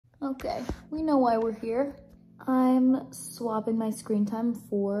Okay, we know why we're here. I'm swapping my screen time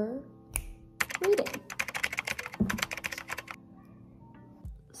for reading.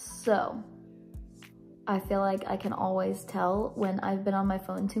 So, I feel like I can always tell when I've been on my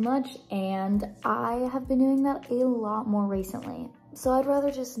phone too much, and I have been doing that a lot more recently. So I'd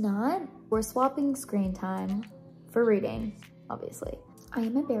rather just not. We're swapping screen time for reading, obviously. I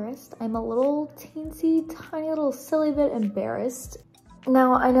am embarrassed. I'm a little teensy, tiny little silly bit embarrassed.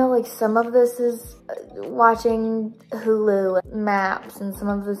 Now, I know like some of this is watching Hulu maps and some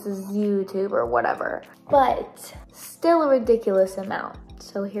of this is YouTube or whatever, but still a ridiculous amount.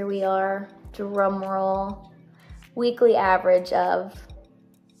 So here we are, drum roll, weekly average of,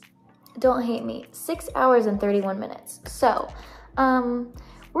 don't hate me, 6 hours and 31 minutes. So,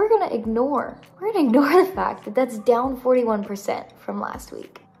 we're gonna ignore the fact that that's down 41% from last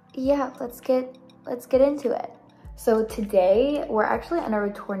week. Yeah, let's get into it. So today, we're actually under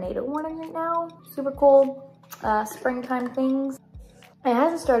a tornado warning right now. Super cool, springtime things. It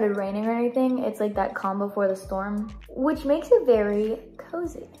hasn't started raining or anything. It's like that calm before the storm, which makes it very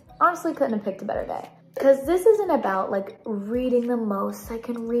cozy. Honestly, couldn't have picked a better day. Because this isn't about like reading the most I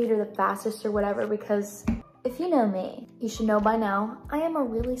can read or the fastest or whatever, because if you know me, you should know by now, I am a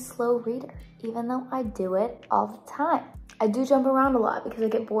really slow reader, even though I do it all the time. I do jump around a lot because I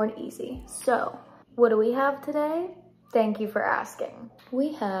get bored easy. So, what do we have today? Thank you for asking.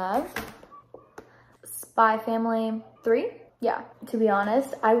 We have Spy Family 3. Yeah, to be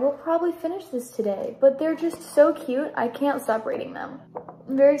honest, I will probably finish this today, but they're just so cute, I can't stop reading them.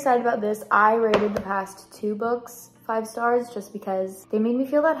 I'm very excited about this. I rated the past 2 books 5 stars just because they made me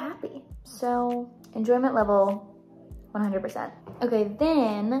feel that happy. So, enjoyment level 100%. Okay,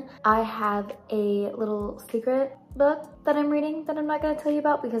 then I have a little secret book that I'm reading that I'm not gonna tell you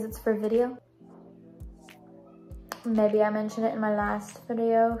about because it's for video. Maybe I mentioned it in my last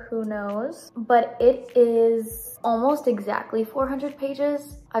video, who knows? But it is almost exactly 400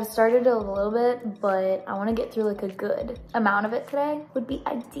 pages. I've started a little bit, but I wanna get through like a good amount of it today. Would be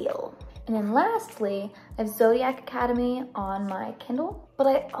ideal. And then lastly, I have Zodiac Academy on my Kindle, but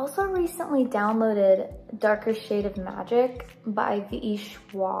I also recently downloaded Darker Shade of Magic by V.E.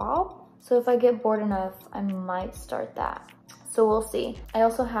 Schwab. So if I get bored enough, I might start that. So we'll see. I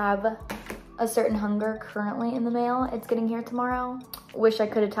also have A Certain Hunger currently in the mail. It's getting here tomorrow. Wish I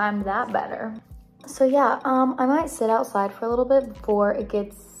could have timed that better. So yeah, I might sit outside for a little bit before it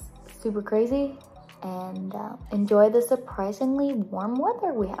gets super crazy and enjoy the surprisingly warm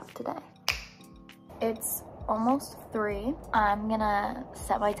weather we have today. It's almost 3. I'm gonna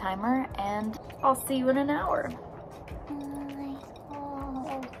set my timer and I'll see you in an hour.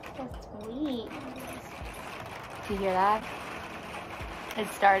 Oh, that's sweet. Do you hear that?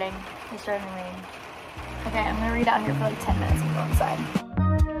 It's starting. It's starting to rain. Okay, I'm gonna read out here for like 10 minutes and go inside.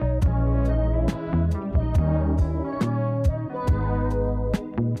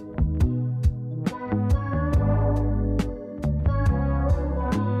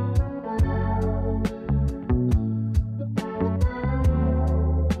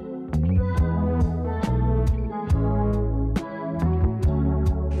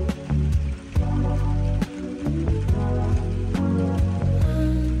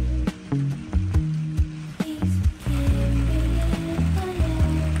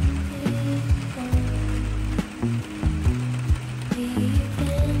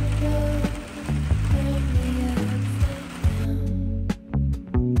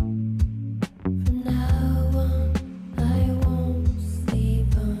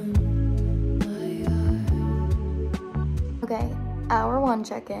 Okay, hour 1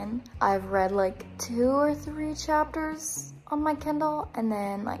 check-in. I've read like 2 or 3 chapters on my Kindle and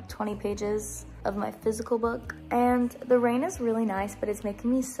then like 20 pages of my physical book. And the rain is really nice, but it's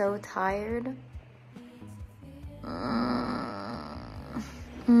making me so tired.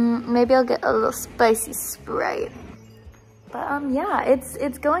 Maybe I'll get a little spicy Sprite. But yeah,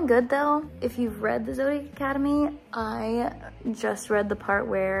 it's going good though. If you've read the Zodiac Academy, I just read the part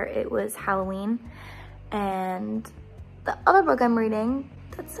where it was Halloween, and the other book I'm reading,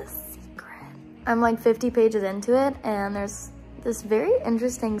 that's a secret. I'm like 50 pages into it, and there's this very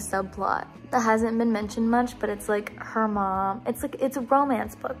interesting subplot that hasn't been mentioned much, but it's like her mom, it's a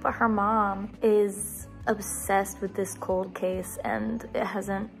romance book, but her mom is obsessed with this cold case, and it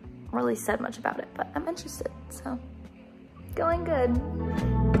hasn't really said much about it, but I'm interested, so going good.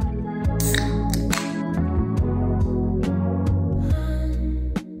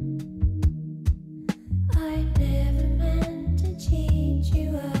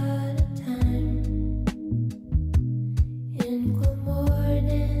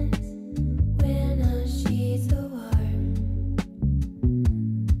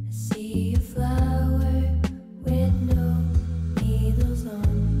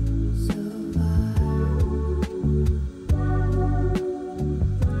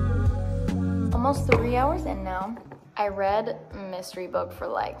 hours in now. I read mystery book for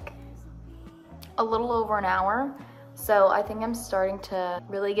like a little over an hour. So I think I'm starting to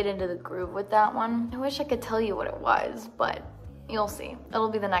really get into the groove with that one. I wish I could tell you what it was, but you'll see. It'll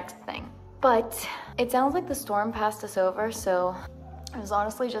be the next thing. But it sounds like the storm passed us over, so it was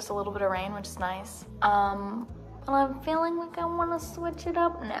honestly just a little bit of rain, which is nice. But I'm feeling like I want to switch it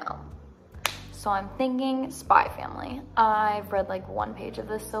up now. So I'm thinking Spy Family. I've read like 1 page of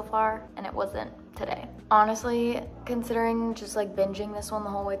this so far, and it wasn't today. Honestly, considering just like binging this one the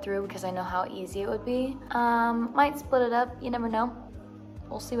whole way through because I know how easy it would be, might split it up, you never know.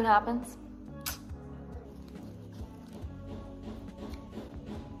 We'll see what happens.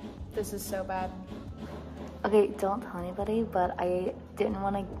 This is so bad. Okay, don't tell anybody, but I didn't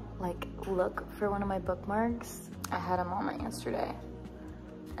want to like look for one of my bookmarks. I had a moment yesterday.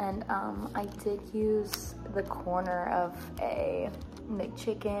 And I did use the corner of a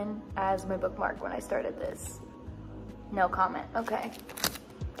McChicken as my bookmark when I started this. No comment. Okay,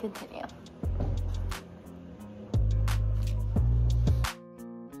 continue.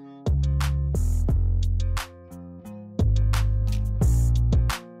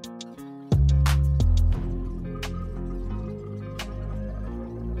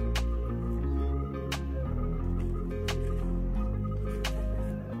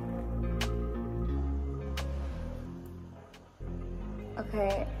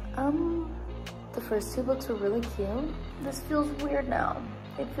 Okay, the first 2 books were really cute. This feels weird now.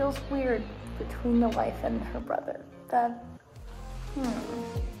 It feels weird between the wife and her brother. I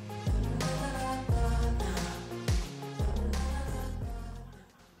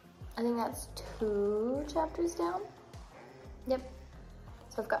think that's 2 chapters down. Yep.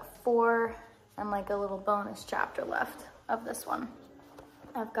 So I've got 4 and like a little bonus chapter left of this one.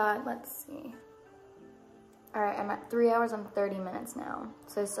 I've got, let's see. All right, I'm at 3 hours and 30 minutes now.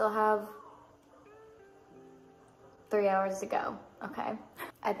 So I still have 3 hours to go, okay.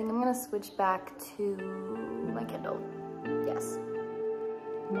 I think I'm gonna switch back to my Kindle, yes.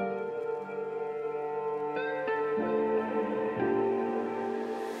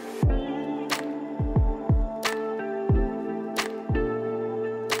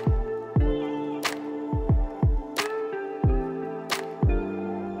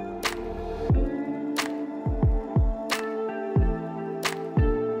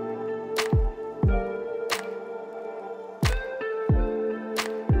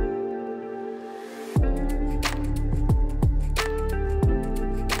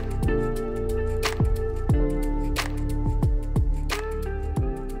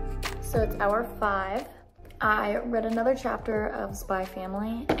 So it's hour 5. I read another chapter of Spy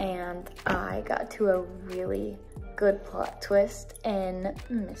Family and I got to a really good plot twist in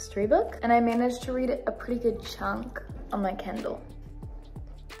mystery book. And I managed to read a pretty good chunk on my Kindle.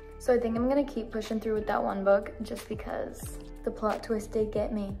 So I think I'm gonna keep pushing through with that one book just because the plot twist did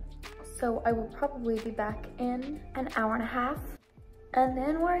get me. So I will probably be back in an hour and a half and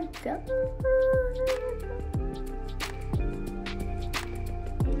then we're done.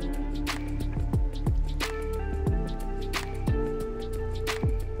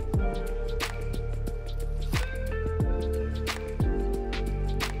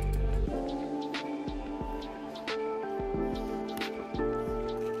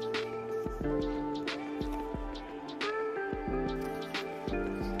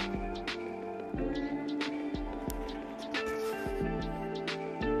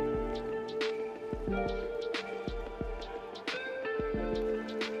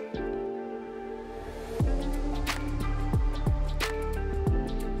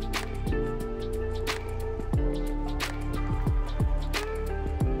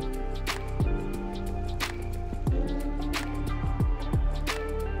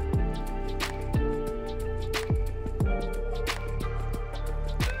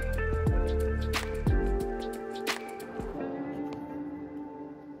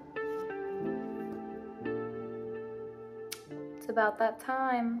 About that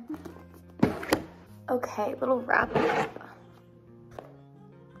time. Okay, little wrap up.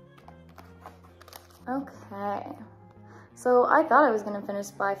 Okay, so I thought I was gonna finish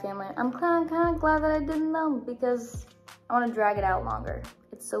Spy Family. I'm kind of glad that I didn't though, because I want to drag it out longer.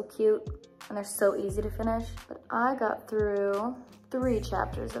 It's so cute and they're so easy to finish. But I got through 3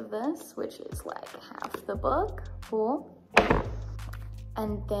 chapters of this, which is like half the book. Cool.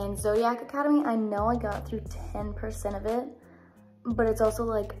 And then Zodiac Academy, I know I got through 10% of it, but it's also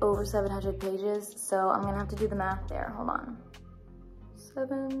like over 700 pages, so I'm gonna have to do the math there. Hold on.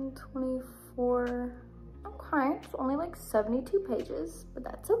 724. Okay, it's only like 72 pages, but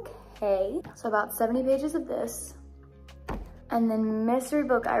that's okay. So about 70 pages of this, And then mystery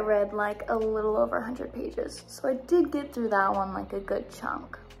book, I read like a little over 100 pages. So I did get through that one like a good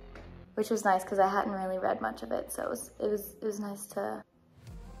chunk, which was nice because I hadn't really read much of it. So it was nice to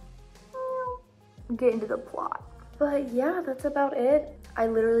get into the plot. But yeah, that's about it. I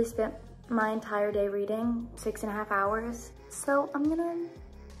literally spent my entire day reading, 6.5 hours. So I'm gonna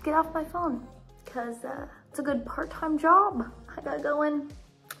get off my phone because it's a good part-time job I got going.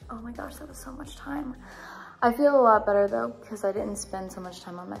 Oh my gosh, that was so much time. I feel a lot better though because I didn't spend so much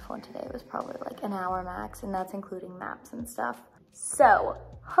time on my phone today. It was probably like an hour max, and that's including maps and stuff. So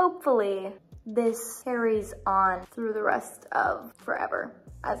hopefully this carries on through the rest of forever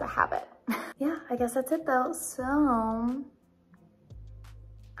as a habit. Yeah, I guess that's it though. So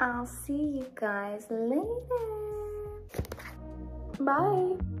I'll see you guys later.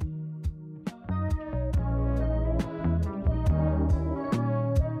 Bye.